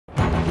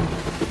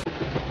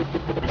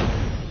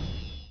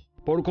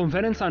Por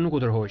konferenca nuk u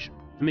tërhoq,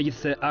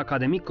 megjithse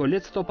akademik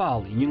Kolet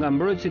Topalli, një nga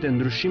mbrojtësit e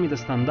ndryshimit të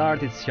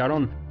standardit,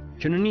 sqaron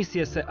që në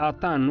nisje se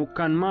ata nuk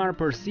kanë marrë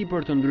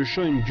përsipër të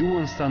ndryshojnë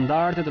gjuhën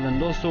standardet të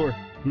vendosur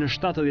në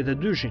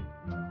 72-shin,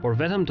 por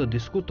vetëm të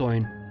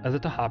diskutojnë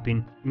edhe të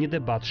hapin një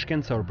debat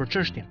shkencor për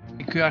çështjen.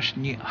 Ky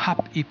është një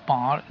hap i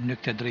parë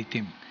në këtë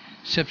drejtim,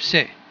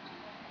 sepse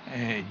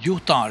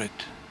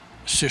gjuhëtarët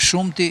së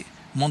shumti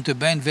mund të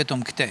bëjnë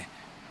vetëm këtë,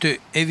 të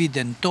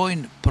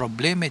evidentojnë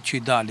problemet që i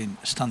dalin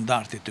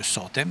standardit të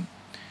sotëm,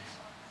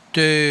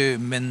 të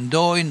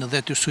mendojnë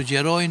dhe të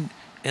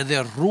sugjerojnë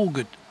edhe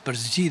rrugët për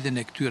zgjidhjen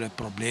e këtyre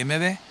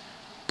problemeve,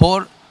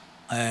 por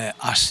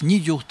asnjë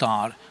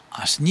gjuhëtar,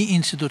 asnjë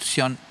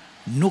institucion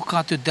nuk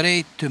ka të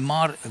drejtë të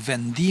marrë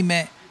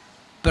vendime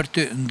për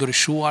të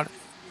ndryshuar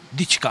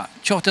diçka,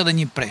 qoftë edhe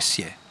një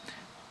presje.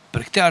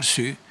 Për këtë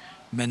arsye,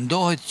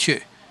 mendohet që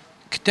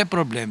këtë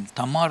problem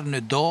ta marrë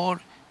në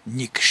dorë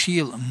një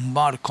këshill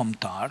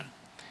mbarkombëtar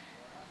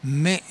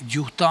me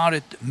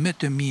gjuhëtarët më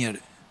të mirë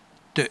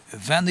të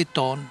vendit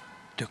tonë,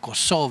 të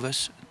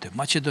Kosovës, të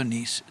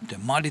Maqedonisë, të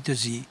Malit të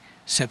Zi,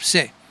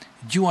 sepse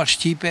gjuha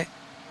shqipe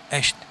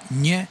është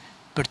një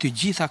për të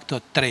gjitha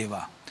këto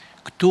treva.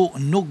 Këtu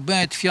nuk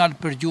bëhet fjalë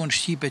për gjuhën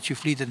shqipe që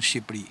flitet në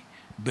Shqipëri,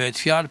 bëhet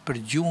fjalë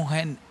për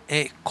gjuhën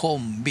e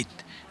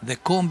kombit, dhe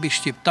kombi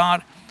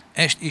shqiptar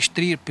është i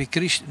shtrirë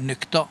pikërisht në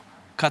këto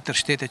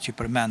 4 shtete që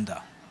përmenda.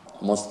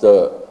 Mos të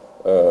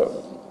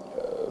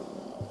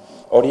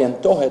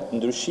orientohet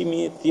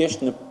ndryshimi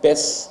thjesht në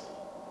 5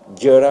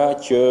 gjëra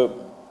që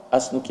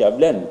as nuk ja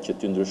vlen që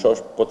të ndryshosh,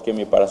 po të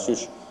kemi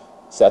parasysh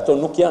se ato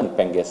nuk janë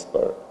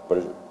pengesë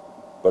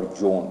për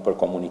gjuhën, për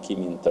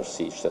komunikimin në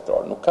tërësi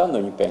shtetëror. Nuk ka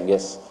ndonjë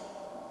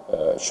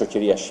pengesë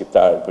shoqëria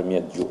shqiptare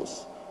përmjet gjuhës.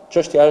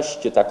 Çështja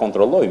është që ta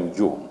kontrollojmë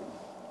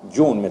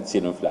gjuhën me të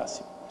cilën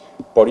flasim.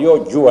 Por jo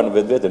gjuha në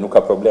vetvete nuk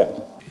ka problem.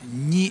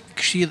 Një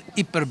këshill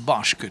i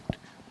përbashkët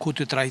ku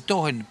të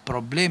trajtohen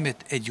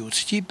problemet e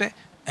gjuhës shqipe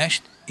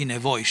është i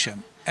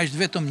nevojshëm. Është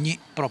vetëm një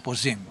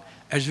propozim,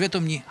 është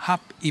vetëm një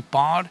hap i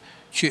parë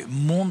që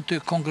mund të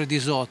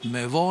konkretizohet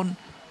më vonë,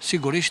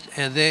 sigurisht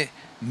edhe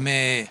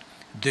me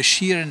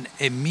dëshirën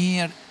e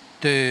mirë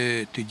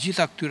të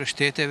gjitha këtyre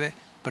shteteve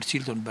për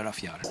cilët unë bëra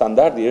fjalë.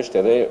 Standardi është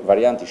edhe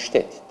varianti i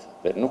shtetit,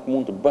 dhe nuk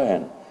mund të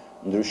bëhen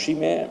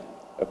ndryshime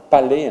pa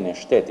lejen e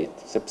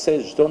shtetit, sepse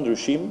çdo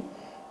ndryshim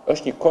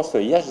është një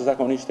kosto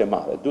jashtëzakonisht e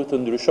madhe. Duhet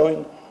të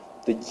ndryshojnë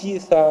të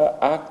gjitha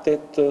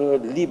aktet,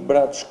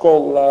 librat,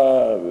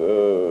 shkolla,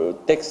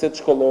 tekstet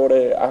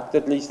shkollore,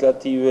 aktet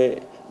legislative,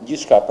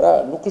 gjithçka. Pra,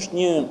 nuk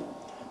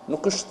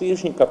është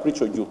thjesht një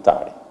kapriço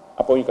gjuhëtari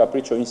apo një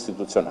kapriço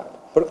institucional.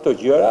 Për këto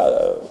gjëra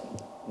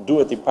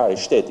duhet i pari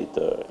shteti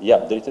të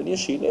jap drejtën e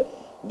jeshile,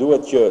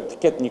 duhet që të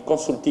ketë një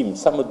konsultim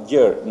sa më të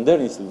gjerë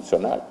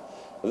nderinstitucional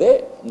dhe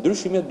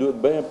ndryshimet duhet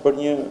bëhen për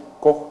një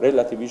kohë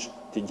relativisht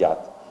të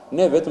gjatë.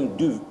 Ne vetëm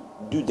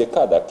 2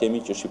 dekada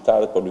kemi që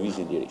shqiptarët po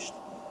lëvizin lirisht.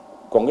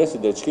 Kongresi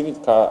i Drejtshkrimit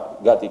ka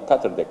gati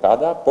 4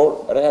 dekada,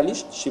 por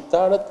realisht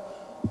shqiptarët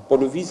po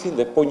lëvizin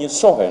dhe po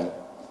njësohen.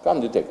 Kam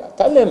 2 dekada.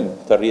 Kalem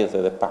të rrjedhë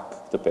edhe pak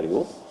këtë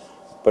periudhë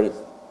për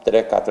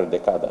 3-4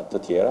 dekada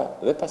të tjera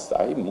dhe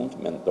pastaj mund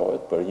të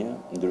mendohet për një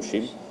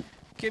ndryshim.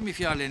 Kemi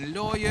fjalën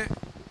loje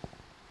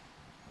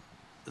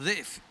dhe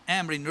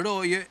emrin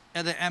roje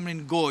edhe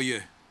emrin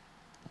goje.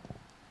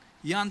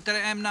 Janë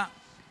 3 emra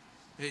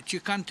që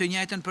kanë të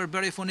njëjtën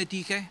përbërje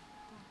fonetike,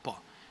 po,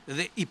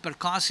 dhe i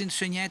përkasin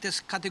së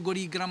njëjtës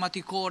kategori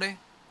gramatikore,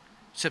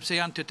 sepse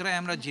janë të 3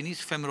 emra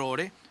gjinisë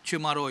femrore që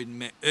marrojnë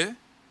me ë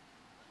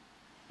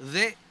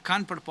dhe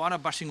kanë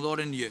përpara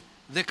bashkëngëlloren j,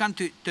 dhe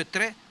kanë të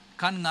 3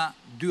 kanë nga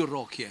 2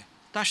 rrokje.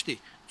 Tashti,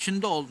 që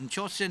ndodh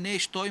nëse ne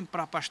shtojmë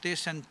pra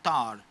pashtesën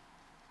tar.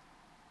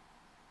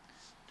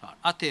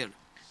 Atëherë,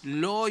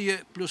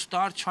 loje plus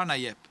tar çfarë na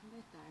jep?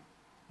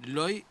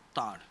 Loj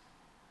tar.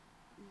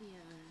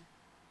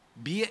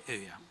 Bie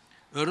ëja.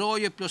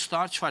 Roje plus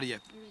tar çfarë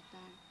jep?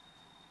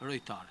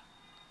 Rojtar.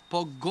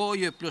 Po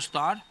goje plus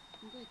tar?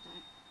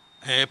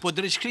 Po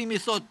drejtshkrimi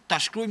thot ta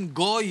shkruajmë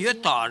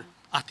gojetar.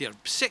 Atëherë,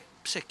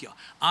 pse kjo?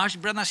 A është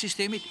brenda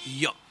sistemit?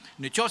 Jo.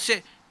 Nëse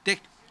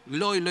tek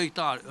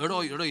lojtar,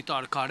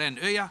 rojtar ka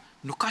rënë ëja,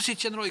 nuk ka si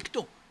qëndroj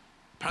këtu.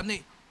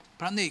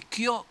 Prandaj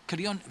kjo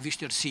krijon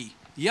vështirësi.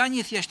 Ja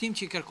një thjeshtim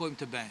që i kërkojmë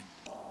të bëjmë.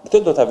 Këtë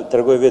do ta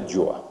tregoj vetë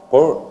gjuha,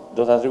 por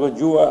do ta tregoj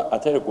gjuha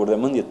atëherë kur dhe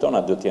mendjet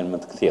tona do të jenë më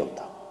të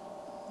kthjellta.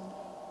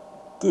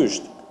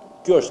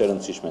 Kjo është e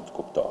rëndësishme të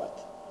kuptohet,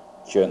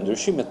 që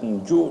ndryshimet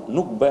në gjuhë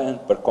nuk bëhen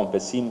për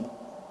kompensim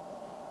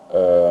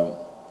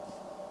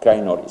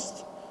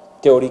krajnorist.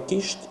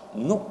 Teorikisht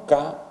nuk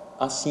ka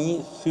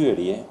asnjë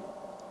thyrje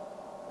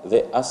dhe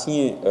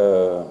asnjë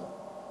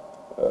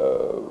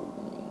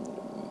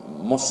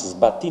mos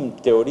zbatim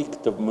teorik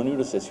të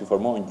mënyrës se si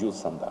formohen gjuhë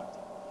standarde.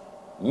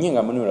 Një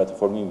nga mënyrat e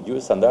formimit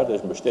gjuhës standarde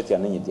është mbështetja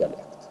në një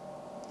dialekt.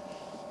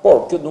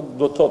 Por kjo nuk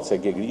do të thotë se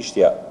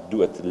gegrishtja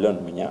duhet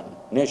lënë më njanë.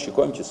 Ne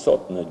shikojmë që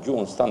sot në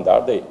gjuhën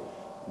standarde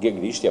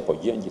gegrishtja po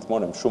gjen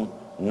gjithmonë më shumë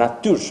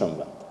natyrshëm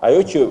vend.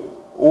 Ajo që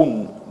unë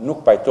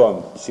nuk pajtohem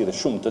si dhe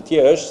shumë të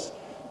tjerë është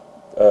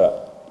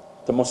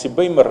të mos i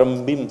bëjmë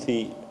rrëmbimthi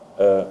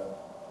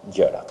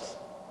gjërat.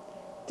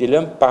 T'i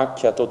lëm pak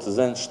që ato të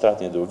zënë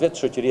shtratin e dur.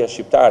 Vetë shoqëria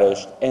shqiptare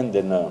është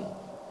ende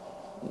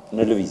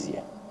në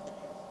lëvizje.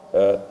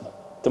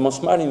 Të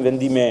mos marrin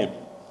vendime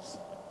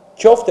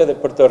qoftë edhe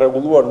për të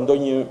rregulluar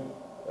ndonjë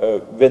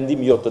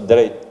vendim jo të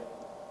drejtë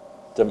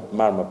të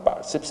marrë më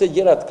parë, sepse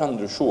gjërat kanë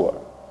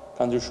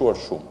ndryshuar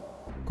shumë.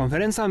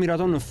 Konferenca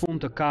miraton në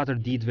fund të 4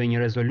 ditëve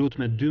një rezolut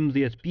me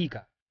 12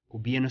 pika,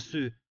 ku bie në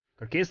sy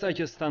kërkesa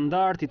që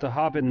standardi të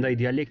hapet ndaj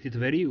dialektit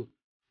veriut,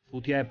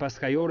 futja e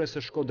paskajore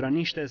së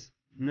shkodranishtes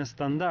në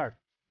standard,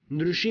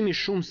 ndryshimi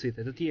shumësit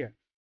e të tjerë.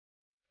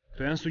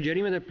 Këto janë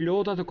sugjerimet e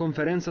plota të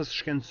konferencës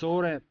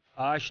shkencore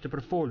aq të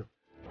përfolur.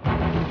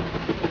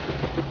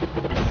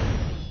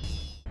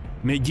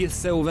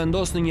 Megjithse u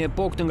vendos në një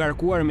epokë të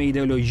ngarkuar me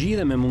ideologji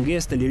dhe me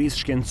mungesë të lirisë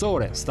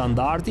shkencore,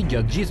 standardi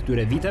gjatë gjithë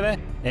këtyre viteve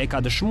e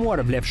ka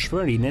dëshmuar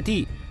vlefshmërinë e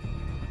tij.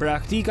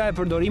 Praktika e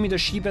përdorimit të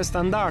shqipe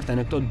standarde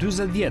në këto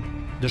 40 vjet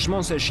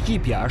dëshmon se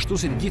shqipja, ashtu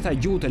si të gjitha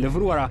gjuhët e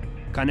lëvruara,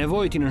 ka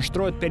nevojë të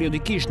nënshtrohet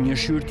periodikisht një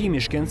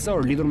shqyrtimi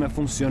shkencor lidhur me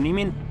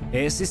funksionimin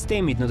e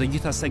sistemit në të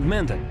gjitha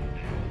segmentet.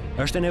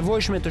 Është e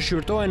nevojshme të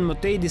shqyrtohen më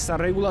tej disa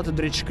rregulla të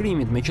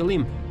drejtshkrimit me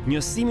qëllim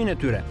njësimin e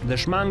tyre dhe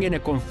shmangjen e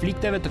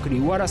konflikteve të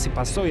krijuara si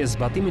pasojë e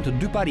zbatimit të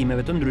dy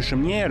parimeve të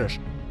ndryshëm njerësh,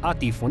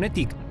 atij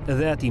fonetik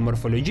dhe atij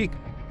morfologjik.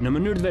 Në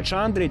mënyrë të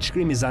veçantë,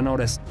 drejtshkrimi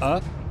zanores ë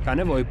ka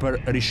nevojë për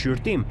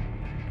rishqyrtim.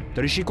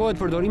 Të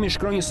rishikohet përdorimi i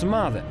shkronjës së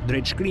madhe,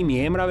 drejtshkrimi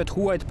i emrave të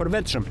huaj të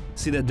përvetshëm,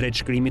 si dhe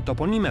drejtshkrimi i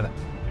toponimeve.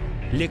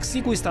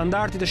 Leksiku i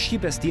standardit të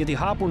shqipes të jetë i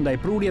hapur ndaj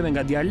prurjeve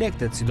nga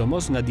dialektet,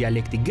 sidomos nga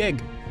dialekti geg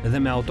dhe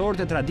me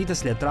autorët e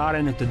traditës letrare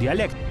në këtë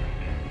dialekt.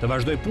 Të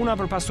vazhdoj puna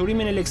për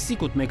pasurimin e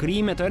leksikut me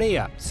krijime të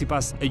reja,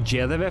 sipas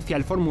gjedhjeve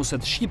fjalëformuese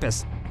të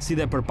shqipes, si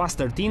dhe për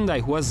pastërtinë ndaj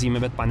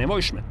huazimeve të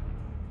panevojshme.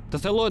 Të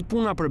thellohet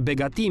puna për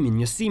begatimin,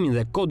 njësimin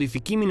dhe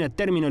kodifikimin e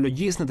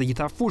terminologjisë në të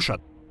gjitha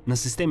fushat. Në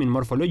sistemin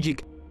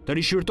morfologjik, të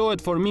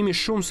rishqyrtohet formimi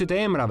shumësit e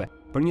emrave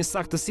për një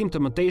saktësim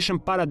të mëtejshëm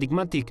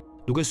paradigmatik,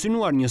 duke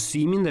synuar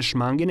njësimin dhe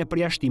shmangjen e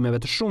përjashtimeve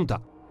të shumta.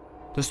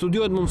 Të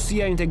studiohet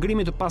mundësia e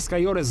integrimit të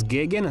paskajores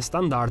gege në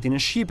standardin e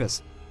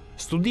shqipes.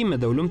 Studimet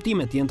dhe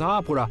ulëmtimet janë të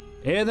hapura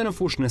edhe në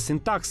fushën e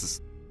sintaksës.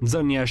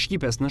 Nxënia e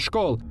shqipes në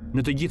shkollë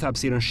në të gjithë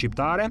hapësirën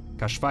shqiptare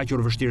ka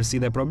shfaqur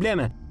vështirësi dhe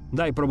probleme,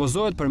 ndaj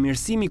propozohet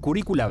përmirësimi i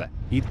kurikulave,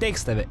 i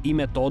teksteve, i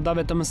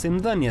metodave të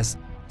mësimdhënies,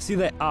 si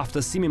dhe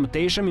aftësimi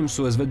mëtejshëm i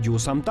mësuesve të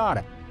gjuhës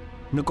amtare.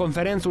 Në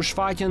konferencë u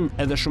shfaqen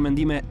edhe shumë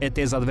mendime e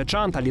tezat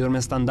veçanta lidhur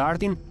me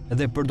standardin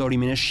dhe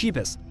përdorimin e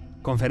shqipes.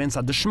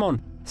 Konferenca dëshmon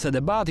se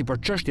debati për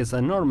çështjet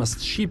e normës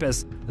së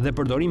shqipes dhe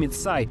përdorimit të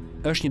saj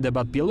është një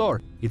debat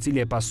pjellor, i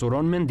cili e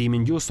pasuron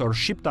mendimin gjuhësor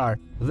shqiptar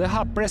dhe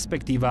hap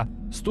perspektiva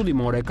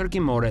studimore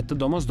kërkimore të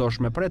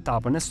domosdoshme për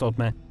etapën e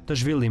sotme të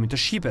zhvillimit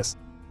të shqipes.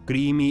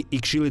 Krijimi i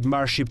Këshillit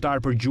Mbar Shqiptar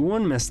për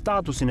Gjuhën me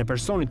statusin e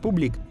personit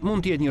publik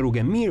mund të jetë një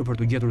rrugë e mirë për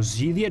të gjetur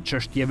zgjidhje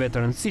çështjeve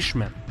të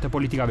rëndësishme të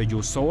politikave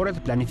gjuhësore,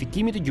 të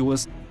planifikimit të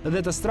gjuhës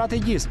dhe të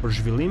strategjisë për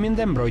zhvillimin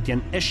dhe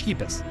mbrojtjen e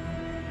shqipes.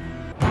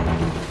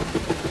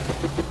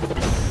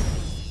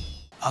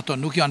 Ato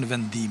nuk janë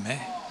vendime,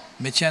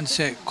 me qenë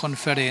se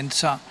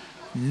konferenca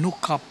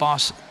nuk ka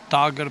pas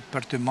tagër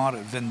për të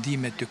marrë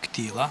vendime të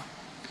këtilla.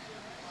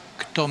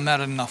 Këto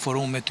merren nga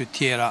forume të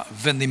tjera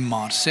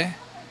vendimmarrëse,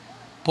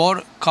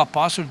 por ka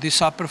pasur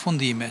disa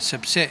përfundime,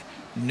 sepse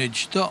në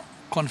çdo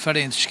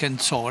konferencë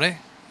shkencore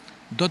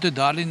do të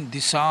dalin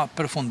disa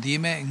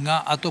përfundime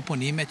nga ato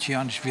punime që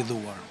janë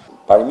zhvilluar.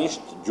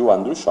 Parimisht gjuha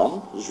ndryshon,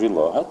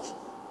 zhvillohet,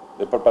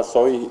 dhe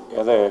përpasoj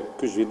edhe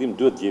ky zhvillim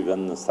duhet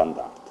gjiven në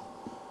standard.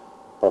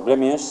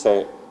 Problemi është se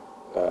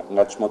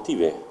nga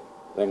ç'motive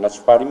dhe nga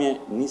ç'parime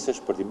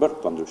nisesh për t'i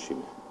bërë këto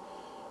ndryshime.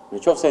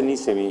 Nëse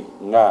nisemi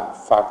nga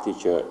fakti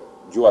që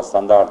gjuha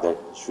standarde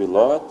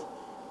zhvillohet,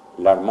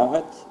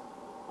 larmohet,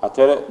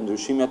 atëre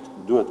ndryshimet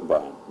duhet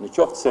bëhen.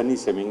 Nëse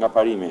nisemi nga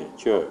parime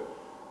që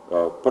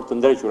për të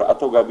ndrequr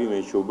ato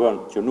gabime që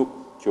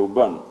u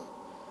bën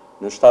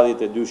në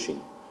 72-shin,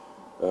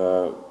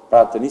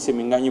 pra të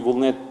nisemi nga një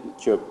vullnet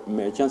që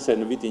me qenë se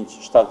në vitin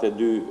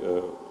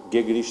 72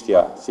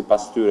 gegrishtja si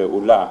pas tyre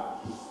u la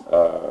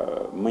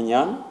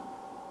mënjan,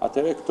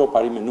 atëre këto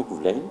parime nuk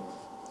vlen,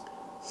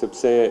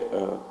 sepse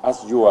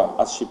as gjuha,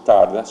 as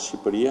shqiptar dhe as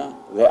Shqipëria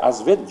dhe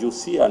as vetë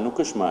gjuhësia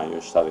nuk është më ajo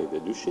e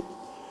 72-shit.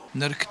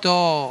 Nër këto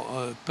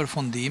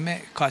përfundime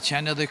ka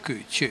qenë edhe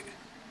ky që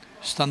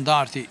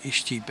standardi i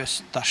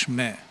shqipes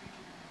tashmë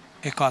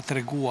e ka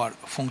treguar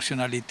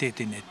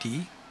funksionalitetin e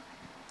tij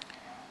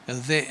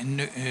dhe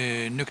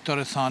në këto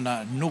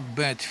rrethana nuk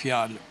bëhet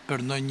fjalë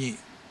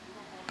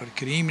për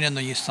krijimin e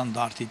ndonjë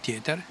standardi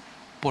tjetër,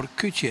 por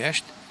ky që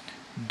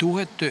është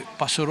duhet të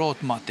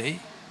pasurohet më tej,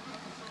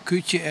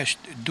 ky që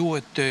është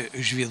duhet të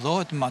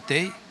zhvillohet më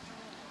tej,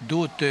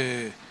 duhet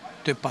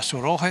të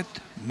pasurohet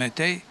më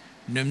tej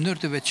në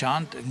mënyrë të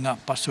veçantë nga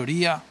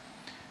pasuria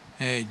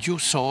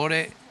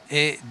gjuhësore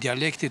e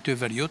dialektit të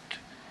veriut,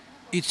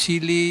 i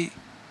cili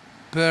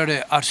për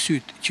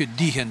arsyet që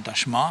dihen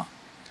tashmë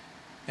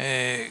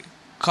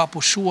ka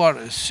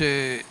pushuar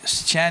se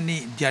s'qeni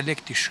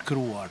dialekti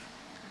shkruar.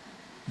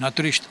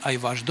 Natyrisht ai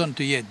vazhdon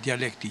të jetë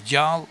dialekt i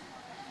gjallë,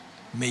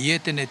 me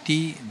jetën e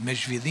tij, me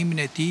zhvillimin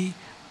e tij,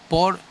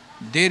 por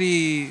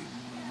deri,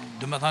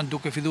 domethënë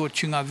duke filluar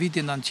që nga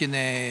viti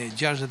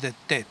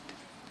 1968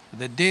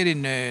 dhe deri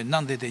në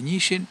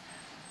 91-shin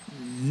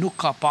nuk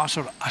ka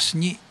pasur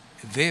asnjë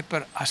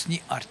vepër, asnjë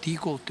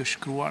artikull të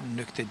shkruar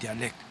në këtë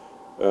dialekt.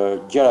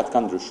 Gjërat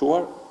kanë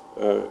ndryshuar,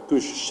 ky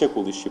është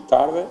shekulli i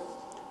shqiptarëve,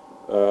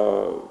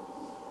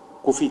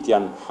 kufit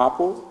janë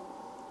hapur,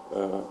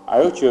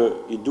 ajo që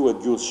i duhet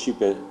gjuhës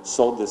shqipe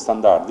sot dhe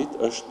standardit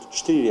është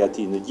shtrirja e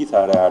tij në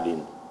gjitha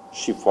realin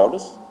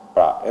shqipfolës,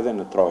 pra edhe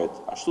në trojet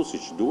ashtu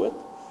siç duhet,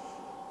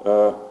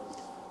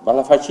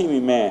 ballafaqimi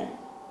me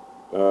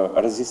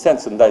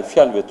rezistencën ndaj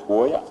fjalëve të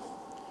huaja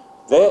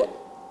dhe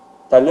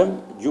ta lëmë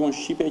gjuhën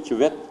shqipe që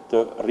vetë të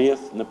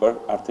rrjedh nëpër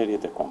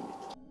arteriet e kombit.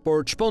 Por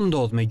ç'po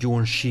ndodh me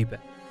gjuhën shqipe?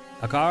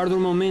 A ka ardhur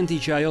momenti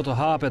që ajo të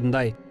hapet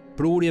ndaj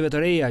prurjeve të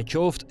reja,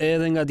 qoftë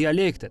edhe nga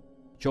dialektet,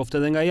 qoftë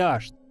edhe nga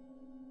jashtë?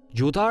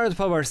 Gjuhëtarët,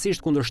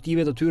 pavarësisht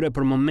kundërshtive të tyre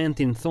për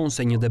momentin, thonë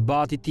se një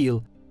debat i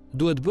tillë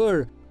duhet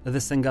bërë dhe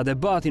se nga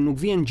debati nuk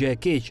vjen gjë e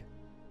keqe.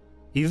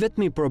 I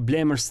vetmi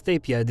problem është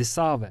stepja e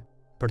disave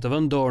për të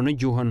vënë dorë në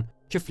gjuhën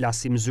që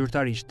flasim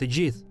zyrtarisht të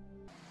gjithë.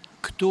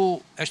 Këtu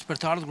është për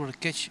të ardhur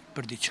keq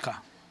për diçka,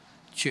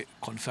 që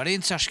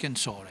konferenca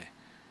shkencore,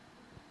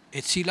 e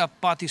cila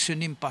pati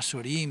synim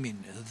pasurimin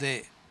dhe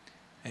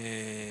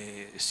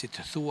si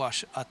të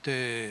thuash atë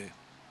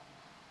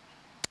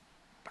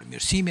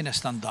përmirësimin e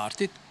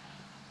standardit,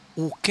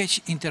 u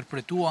keq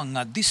interpretua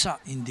nga disa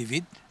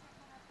individ,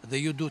 dhe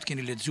ju duhet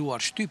keni lexuar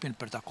shtypin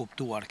për ta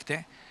kuptuar këtë,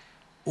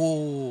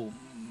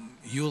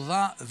 ju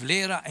dha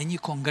vlera e një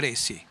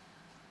kongresi,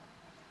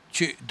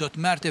 që do të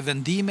merrte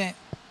vendime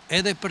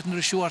edhe për të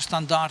ndryshuar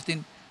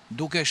standardin,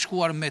 duke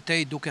shkuar me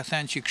tej, duke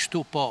thënë që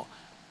kështu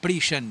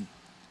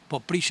po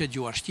prishet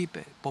gjuha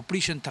shqipe, po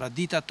prishen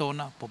traditat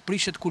tona, po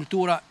prishet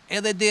kultura,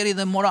 edhe deri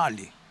dhe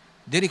morali.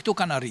 Deri këtu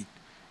kanë arrit.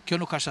 Kjo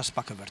nuk është as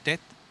pak e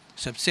vërtet,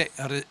 sepse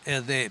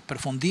edhe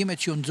përfundimet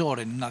që u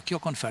nxorën nga kjo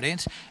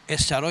konferencë e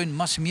sqarojnë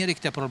më së miri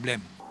këtë problem.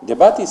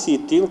 Debati si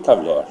i tillë ka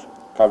vlerë.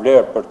 Ka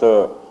vlerë për të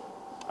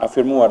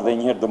afirmuar dhe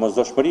njëherë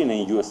domosdoshmërinë e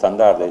një gjuhë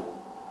standarde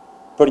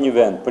për një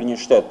vend, për një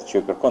shtet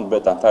që kërkon të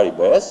bëhet antar i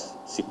BE-s,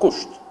 si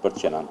kusht për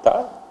të qenë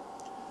antar,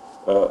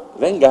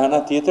 dhe nga ana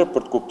tjetër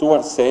për të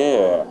kuptuar se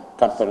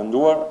kanë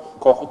perënduar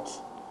kohët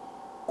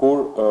kur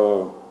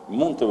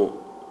mund të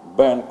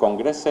bëhen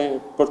kongrese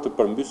për të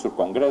përmbysur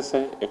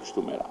kongrese e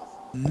kështu me radhë.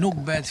 Nuk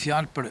bëhet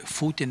fjalë për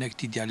futjen e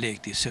këtij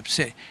dialekti,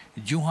 sepse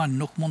gjuha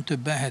nuk mund të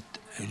bëhet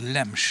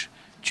lemsh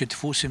që të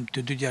fusim të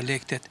dy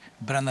dialektet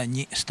brenda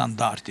një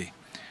standardi.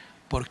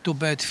 Por këtu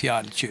bëhet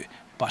fjalë që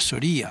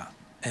pasuria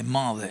e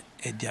madhe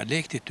e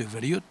dialektit të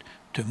veriut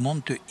të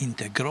mund të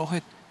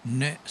integrohet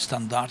në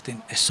standardin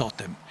e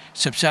sotëm,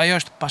 sepse ajo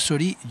është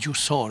pasuri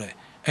gjuhësore,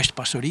 është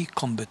pasuri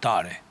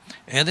kombëtare.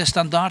 Edhe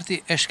standardi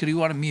është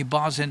krijuar mbi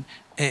bazën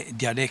e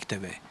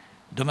dialekteve.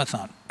 Do me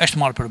thënë, është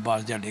marrë për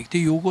bazë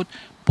dialekti jugut,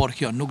 por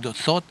kjo nuk do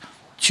të thotë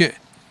që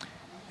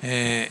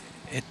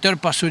e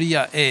tërë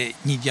pasuria e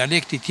një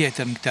dialekti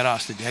tjetër, në këtë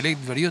rast e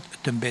dialektit veriut,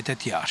 të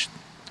mbetet jashtë.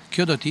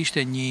 Kjo do të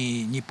ishte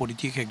një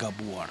politikë e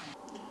gabuar.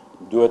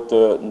 Duhet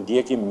të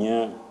ndjekim një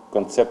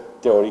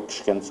koncept teorik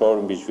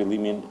shkencor mbi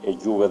zhvillimin e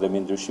gjuhëve dhe mbi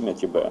ndryshimet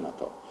që bëhen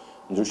ato.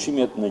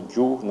 Ndryshimet në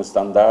gjuhë, në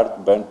standard,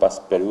 bëhen pas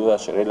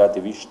periudhash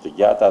relativisht të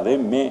gjata dhe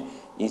me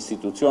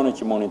institucione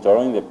që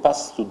monitorojnë dhe pas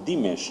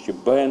studimesh që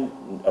bëhen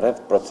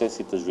rreth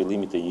procesit të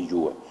zhvillimit të një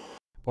gjuhe.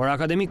 Por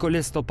akademik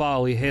Koles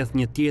Topalli hedh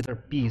një tjetër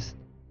pistë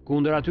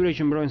kundër atyre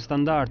që mbrojnë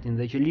standardin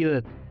dhe që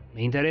lidhet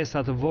me interesa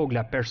të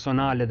vogla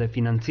personale dhe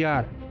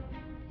financiare.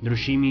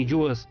 Ndryshimi i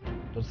gjuhës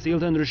do të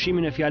sillte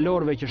ndryshimin e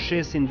fjalorëve që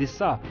shesin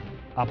disa,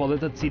 apo dhe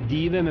të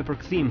cidive me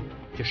përkthim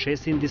që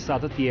shesin disa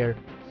të tjerë,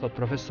 thot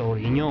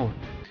profesori i njohur.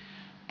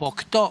 Po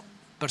këto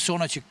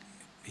persona që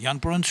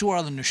janë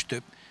pronësuar edhe në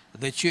shtyp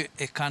dhe që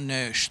e kanë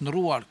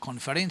shndruar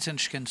konferencën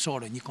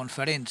shkencore, një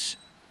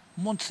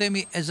konferencë mund të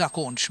themi e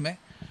zakonshme,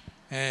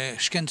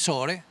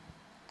 shkencore,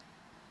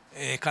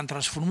 e kanë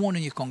transformuar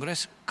në një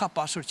kongres, ka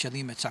pasur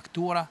qëllime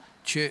caktuara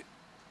që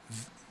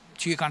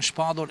i kanë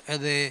shpadur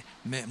edhe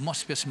me mos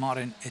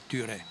pjesëmarrjen e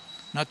tyre.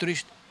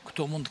 Natyrisht,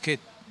 këto mund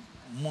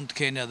të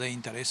kenë edhe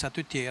interesa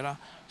të tjera,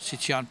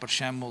 siç janë për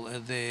shembull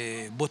edhe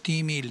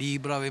botimi i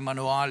librave,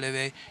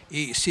 manualeve,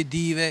 i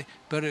CD-ve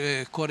për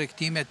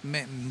korrektimet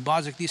në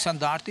bazë këtij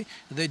standardi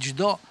dhe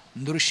çdo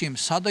ndryshim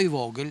sado i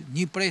vogël,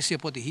 një presje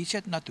po të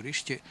hiqet,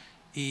 natyrisht që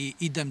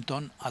i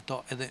dëmton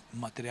ato edhe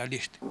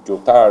materialisht.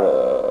 Gjuhëtar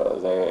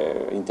dhe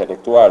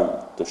intelektual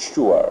të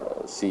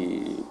shquar si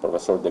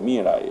profesor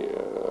Mire,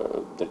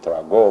 drejtor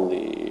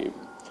Agolli,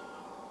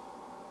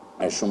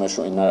 e shumë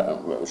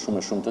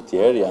të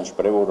tjerë janë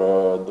shprehur,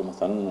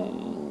 domethënë,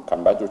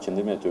 kanë mbajtur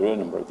qëndrimin e tyre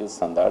në mbrojtje të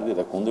standardit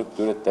dhe kundër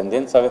këtyre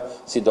tendencave,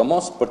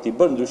 sidomos për t'i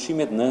bërë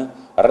ndryshimet në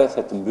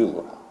rrethe të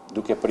mbyllura,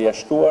 duke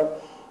përjashtuar,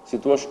 si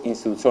thua,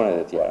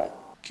 institucionet e tjera.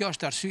 Kjo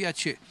është arsyeja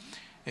që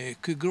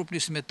ky grup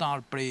nismetar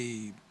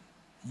prej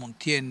mund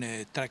të jenë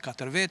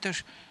 3-4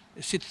 vetësh,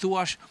 si të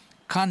thuash,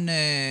 kanë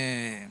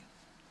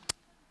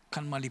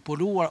kanë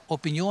manipuluar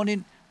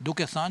opinionin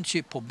duke thënë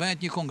që po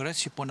bëhet një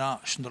kongres që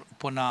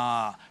po na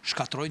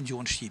shkatrojnë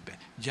gjuhën shqipe.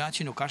 Gjë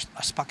që nuk është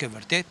as pak e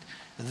vërtet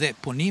dhe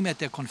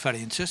punimet e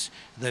konferencës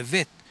dhe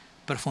vetë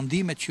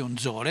përfundimet që u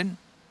nxorën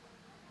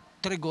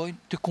tregojnë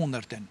të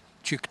kundërtën,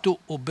 që këtu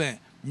u bë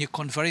një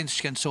konferencë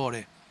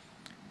shkencore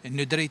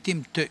në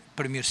drejtim të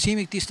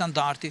përmirësimit këtij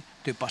standardi,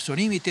 të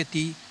pasurimit të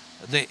tij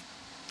dhe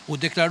u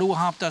deklarua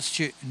haptas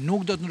që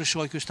nuk do të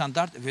ndryshojë ky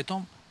standard,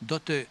 vetëm do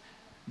të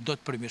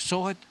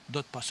përmirësohet,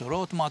 do të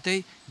pasurohet më tej,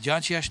 gjë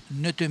që është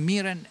në të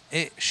mirën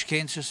e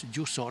shkencës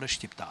gjuhësore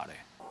shqiptare.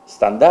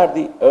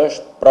 Standardi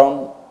është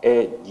pronë e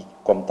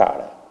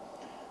kombëtare.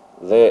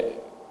 Dhe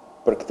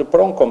për këtë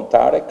pronë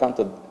kombëtare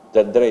kanë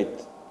të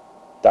drejtë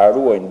ta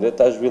ruajnë dhe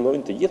ta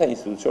zhvillojnë të gjitha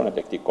institucionet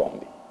e këtij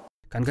kombi.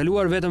 Kanë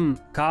kaluar vetëm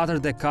 4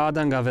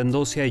 dekada nga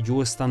vendosja e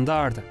gjuhës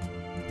standarde.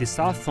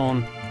 Disa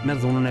thonë me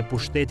dhunën e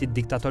pushtetit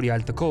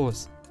diktatorial të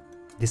kohës.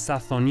 Disa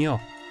thonë jo.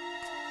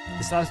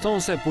 Disa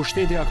thonë se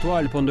pushteti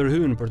aktual po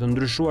ndërhyn për të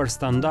ndryshuar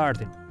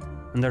standardin,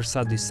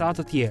 ndërsa disa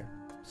të tjerë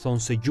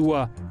thonë se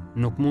gjuha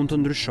nuk mund të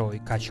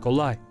ndryshojë kaq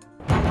kollaj.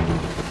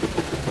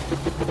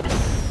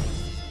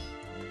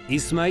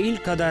 Ismail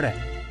Kadare: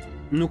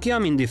 nuk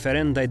jam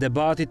indiferent ndaj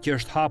debatit që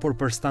është hapur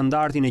për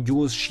standardin e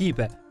gjuhës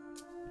shqipe.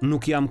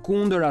 Nuk jam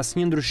kundër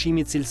asnjë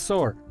ndryshimi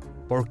cilësor,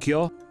 por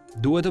kjo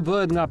duhet të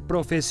bëhet nga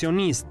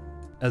profesionist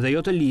edhe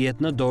jo të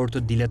lihet në dorë të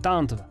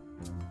diletantëve.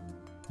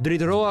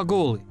 Dritëroa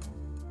Golli: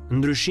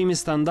 ndryshimi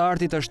i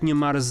standardit është një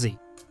marrëzi.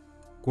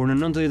 Kur në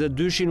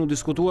 92-shin u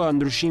diskutua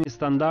ndryshimi i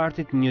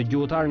standardit, një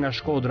gjuhëtar nga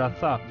Shkodra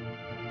tha: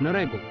 "Në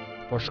rregull,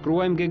 po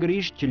shkruajmë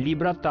gegërisht që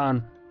librat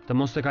tanë të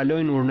mos e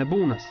kalojnë urën e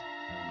bunës."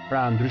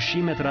 Pra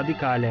ndryshimet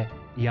radikale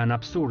janë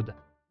absurde.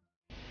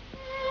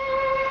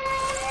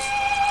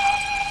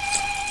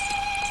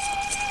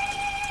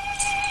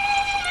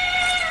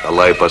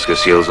 Kallaj pas ke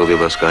sjellë, zoti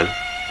Paskal?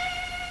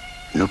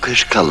 Nuk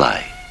është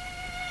kallaj.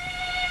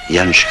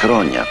 Janë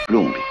shkronja,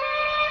 plumbi.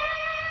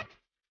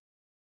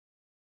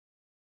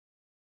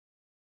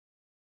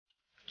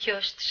 Kjo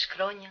është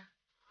shkronja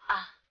A.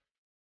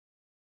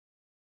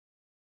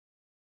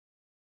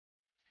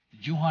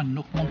 Gjuha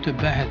nuk mund të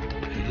bëhet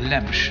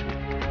lemsh.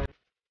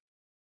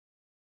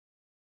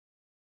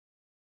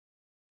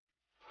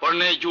 Por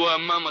ne gjuha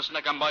e mamës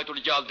na ka mbajtur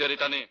gjallë deri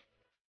tani.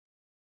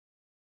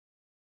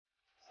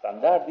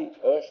 Standardi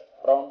është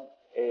pronë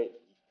e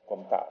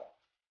kombëtare.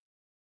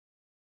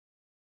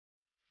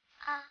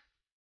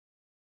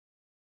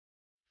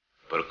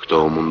 Për këto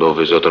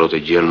mundovi zotërot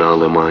e gjerë në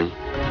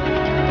Alemanjë,